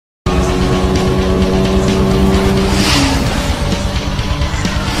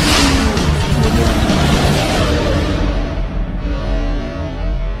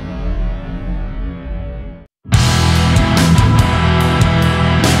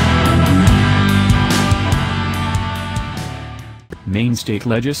Maine State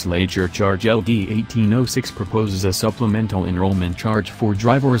Legislature Charge LD 1806 proposes a supplemental enrollment charge for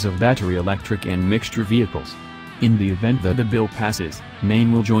drivers of battery electric and mixture vehicles. In the event that the bill passes,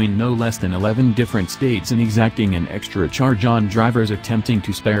 Maine will join no less than 11 different states in exacting an extra charge on drivers attempting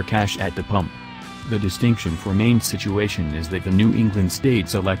to spare cash at the pump. The distinction for Maine's situation is that the New England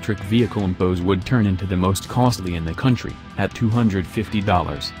state's electric vehicle impose would turn into the most costly in the country, at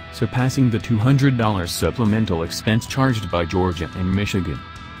 $250, surpassing the $200 supplemental expense charged by Georgia and Michigan.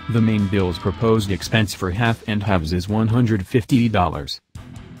 The Maine bill's proposed expense for half and halves is $150.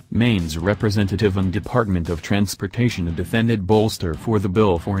 Maine's representative and Department of Transportation defended bolster for the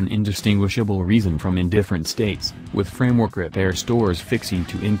bill for an indistinguishable reason from indifferent states, with framework repair stores fixing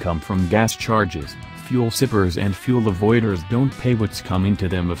to income from gas charges. Fuel sippers and fuel avoiders don't pay what's coming to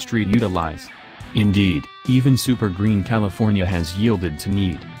them if street utilize. Indeed, even Super Green California has yielded to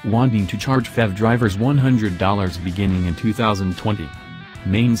need, wanting to charge PHEV drivers $100 beginning in 2020.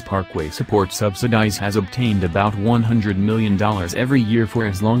 Maine's Parkway Support Subsidies has obtained about $100 million every year for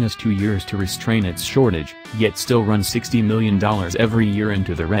as long as 2 years to restrain its shortage, yet still runs $60 million every year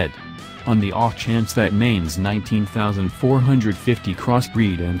into the red. On the off chance that Maine's 19,450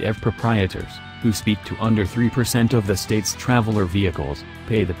 crossbreed and EV proprietors, who speak to under 3% of the state's traveler vehicles,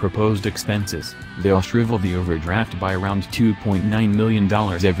 pay the proposed expenses, they'll shrivel the overdraft by around $2.9 million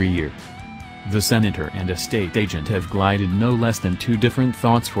every year. The senator and a state agent have glided no less than two different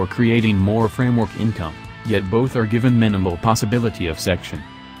thoughts for creating more framework income, yet both are given minimal possibility of section.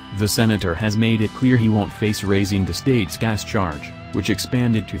 The senator has made it clear he won't face raising the state's gas charge, which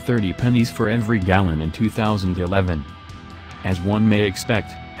expanded to 30 pennies for every gallon in 2011. As one may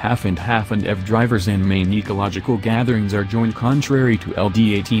expect, half and EV drivers and Maine ecological gatherings are joined contrary to LD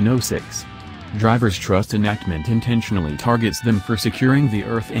 1806. Drivers' Trust enactment intentionally targets them for securing the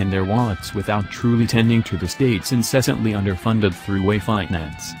earth and their wallets without truly tending to the state's incessantly underfunded throughway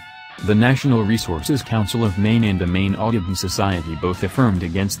finance. The National Resources Council of Maine and the Maine Audubon Society both affirmed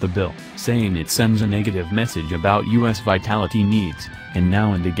against the bill, saying it sends a negative message about U.S. vitality needs, and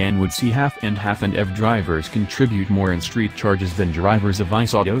now and again would see half and EV drivers contribute more in street charges than drivers of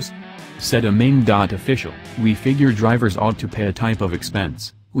ICE autos. Said a Maine official, "We figure drivers ought to pay a type of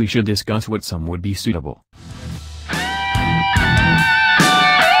expense. We should discuss what sum would be suitable."